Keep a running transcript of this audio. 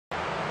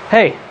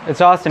Hey,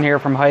 it's Austin here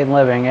from Heightened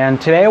Living, and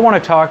today I want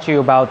to talk to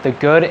you about the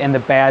good and the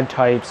bad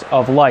types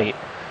of light.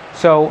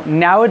 So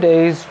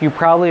nowadays, you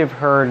probably have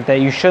heard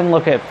that you shouldn't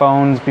look at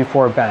phones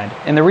before bed.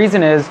 And the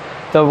reason is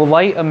the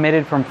light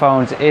emitted from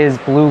phones is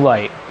blue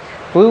light.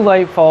 Blue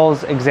light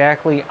falls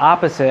exactly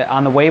opposite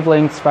on the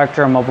wavelength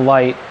spectrum of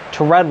light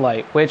to red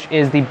light, which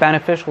is the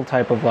beneficial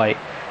type of light.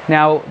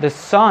 Now, the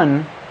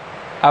sun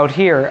out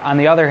here, on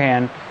the other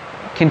hand,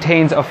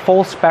 contains a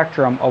full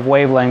spectrum of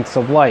wavelengths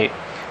of light.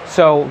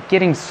 So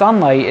getting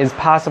sunlight is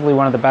possibly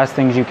one of the best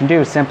things you can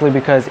do, simply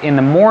because in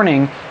the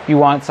morning you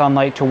want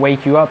sunlight to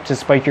wake you up, to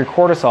spike your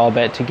cortisol a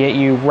bit, to get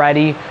you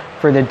ready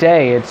for the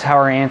day. It's how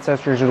our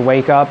ancestors would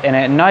wake up. And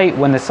at night,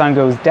 when the sun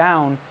goes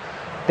down,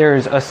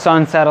 there's a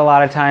sunset a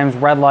lot of times,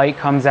 red light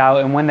comes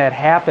out, and when that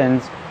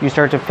happens, you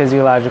start to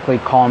physiologically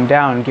calm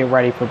down and get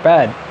ready for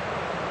bed.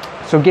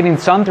 So getting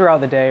sun throughout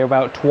the day,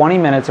 about 20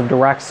 minutes of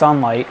direct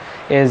sunlight,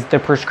 is the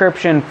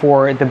prescription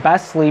for the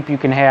best sleep you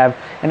can have.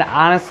 And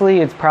honestly,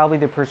 it's probably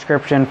the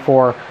prescription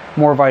for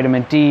more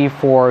vitamin D,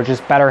 for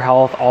just better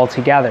health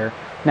altogether.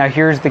 Now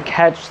here's the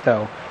catch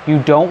though.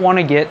 You don't want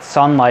to get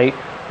sunlight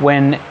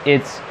when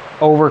it's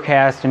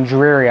overcast and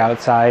dreary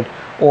outside,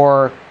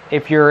 or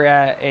if you're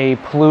at a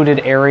polluted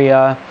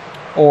area,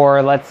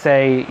 or let's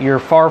say you're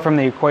far from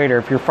the equator.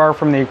 If you're far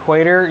from the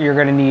equator, you're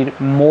going to need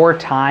more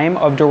time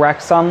of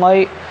direct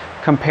sunlight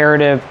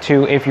comparative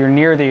to if you're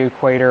near the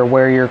equator,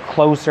 where you're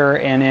closer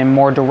and in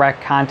more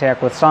direct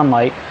contact with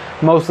sunlight,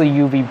 mostly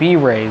UVB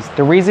rays.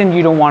 The reason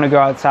you don't want to go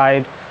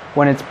outside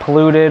when it's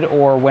polluted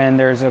or when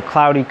there's a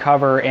cloudy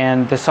cover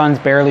and the sun's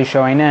barely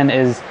showing in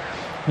is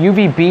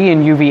UVB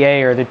and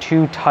UVA are the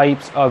two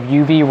types of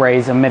UV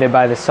rays emitted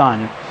by the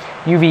sun.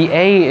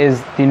 UVA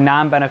is the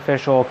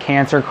non-beneficial,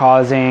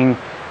 cancer-causing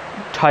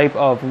type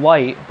of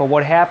light, but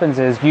what happens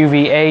is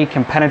UVA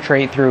can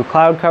penetrate through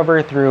cloud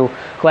cover, through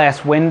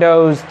glass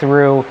windows,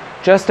 through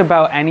just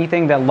about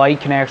anything that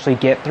light can actually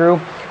get through,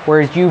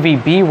 whereas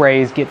UVB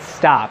rays get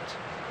stopped.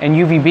 And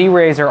UVB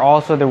rays are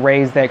also the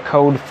rays that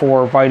code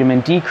for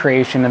vitamin D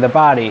creation in the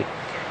body.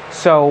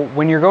 So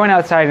when you're going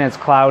outside and it's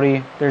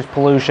cloudy, there's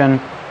pollution,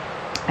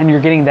 and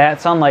you're getting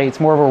that sunlight, it's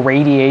more of a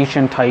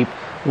radiation type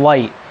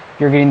light.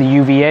 You're getting the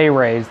UVA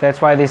rays.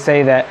 That's why they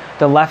say that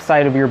the left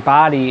side of your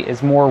body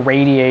is more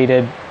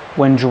radiated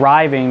when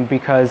driving,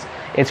 because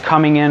it's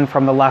coming in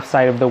from the left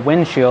side of the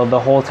windshield the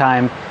whole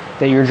time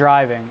that you're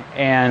driving.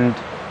 And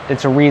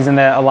it's a reason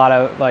that a lot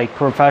of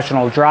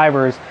professional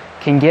drivers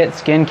can get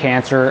skin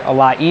cancer a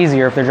lot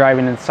easier if they're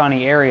driving in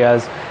sunny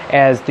areas,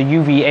 as the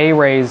UVA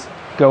rays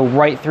go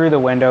right through the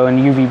window and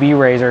UVB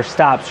rays are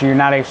stopped, so you're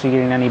not actually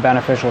getting any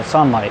beneficial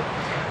sunlight.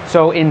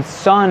 So in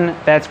sun,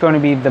 that's going to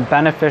be the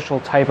beneficial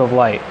type of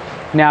light.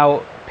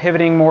 Now,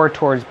 pivoting more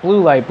towards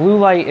blue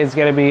light is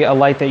going to be a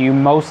light that you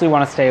mostly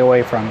want to stay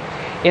away from.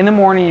 In the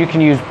morning, you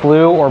can use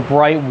blue or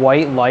bright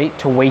white light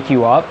to wake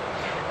you up.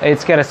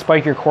 It's going to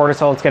spike your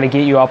cortisol, it's going to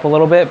get you up a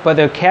little bit, but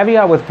the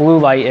caveat with blue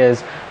light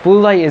is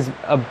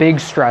a big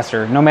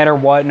stressor. No matter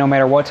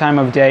what time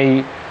of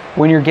day,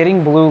 when you're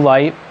getting blue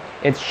light,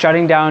 it's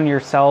shutting down your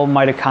cell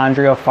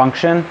mitochondrial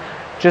function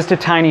just a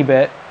tiny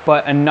bit,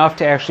 but enough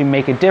to actually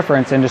make a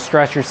difference and to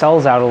stress your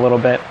cells out a little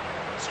bit.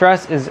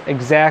 Stress is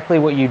exactly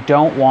what you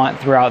don't want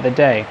throughout the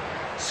day.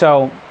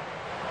 So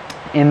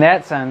in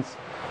that sense,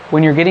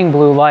 when you're getting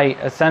blue light,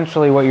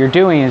 essentially what you're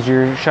doing is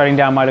you're shutting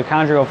down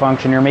mitochondrial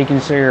function, you're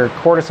making sure your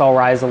cortisol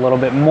rise a little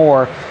bit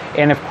more,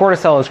 and if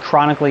cortisol is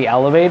chronically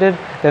elevated,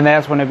 then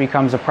that's when it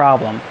becomes a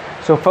problem.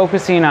 So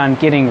focusing on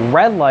getting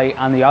red light,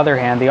 on the other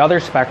hand, the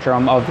other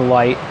spectrum of the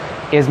light,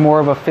 is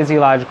more of a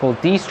physiological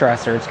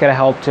de-stressor. It's going to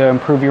help to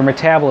improve your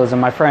metabolism.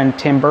 My friend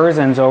Tim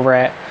Burzin's over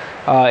at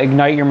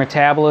Ignite Your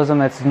Metabolism,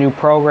 that's his new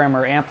program,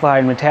 or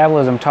Amplified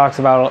Metabolism, talks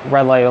about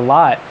red light a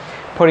lot.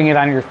 Putting it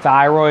on your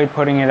thyroid,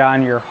 putting it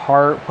on your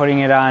heart, putting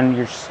it on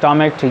your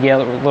stomach to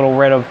get a little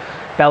rid of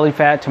belly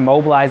fat, to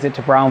mobilize it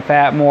to brown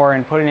fat more,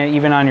 and putting it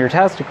even on your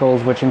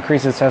testicles, which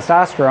increases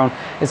testosterone,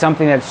 is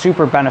something that's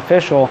super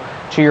beneficial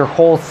to your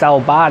whole cell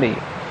body.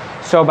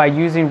 So by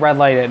using red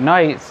light at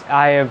night,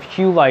 I have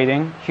Hue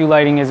Lighting. Hue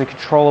Lighting is a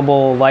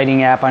controllable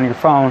lighting app on your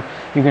phone.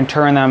 You can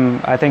turn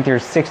them, I think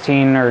there's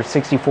 16 or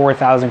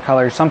 64,000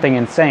 colors, something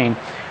insane.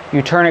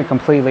 You turn it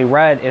completely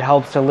red, it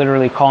helps to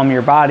literally calm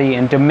your body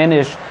and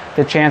diminish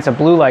the chance of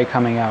blue light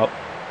coming out.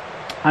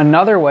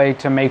 Another way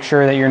to make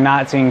sure that you're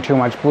not seeing too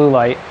much blue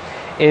light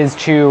is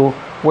to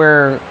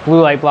wear blue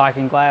light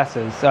blocking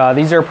glasses.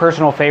 These are a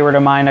personal favorite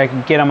of mine. I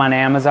can get them on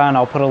Amazon.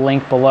 I'll put a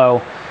link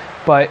below.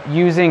 But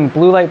using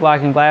blue light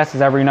blocking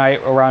glasses every night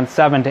around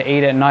 7 to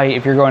 8 at night,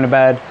 if you're going to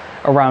bed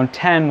around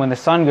 10 when the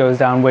sun goes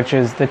down, which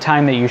is the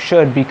time that you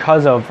should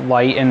because of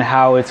light and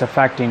how it's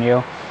affecting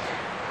you,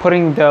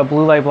 putting the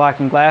blue light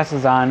blocking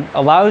glasses on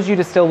allows you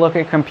to still look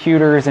at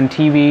computers and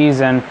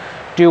TVs and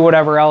do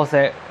whatever else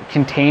that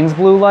contains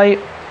blue light.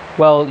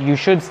 Well, you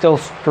should still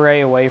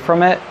stray away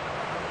from it,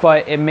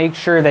 but it makes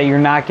sure that you're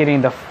not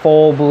getting the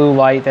full blue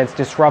light that's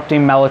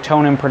disrupting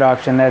melatonin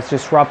production, that's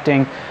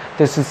disrupting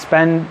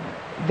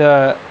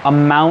the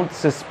amount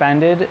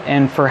suspended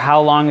and for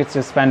how long it's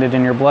suspended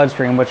in your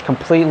bloodstream, which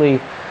completely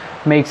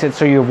makes it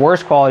so you have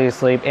worse quality of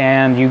sleep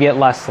and you get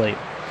less sleep.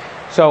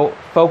 So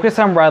focus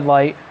on red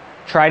light,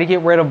 try to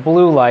get rid of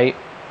blue light,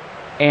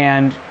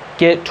 and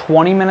get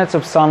 20 minutes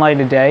of sunlight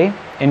a day,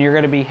 and you're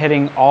going to be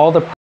hitting all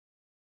the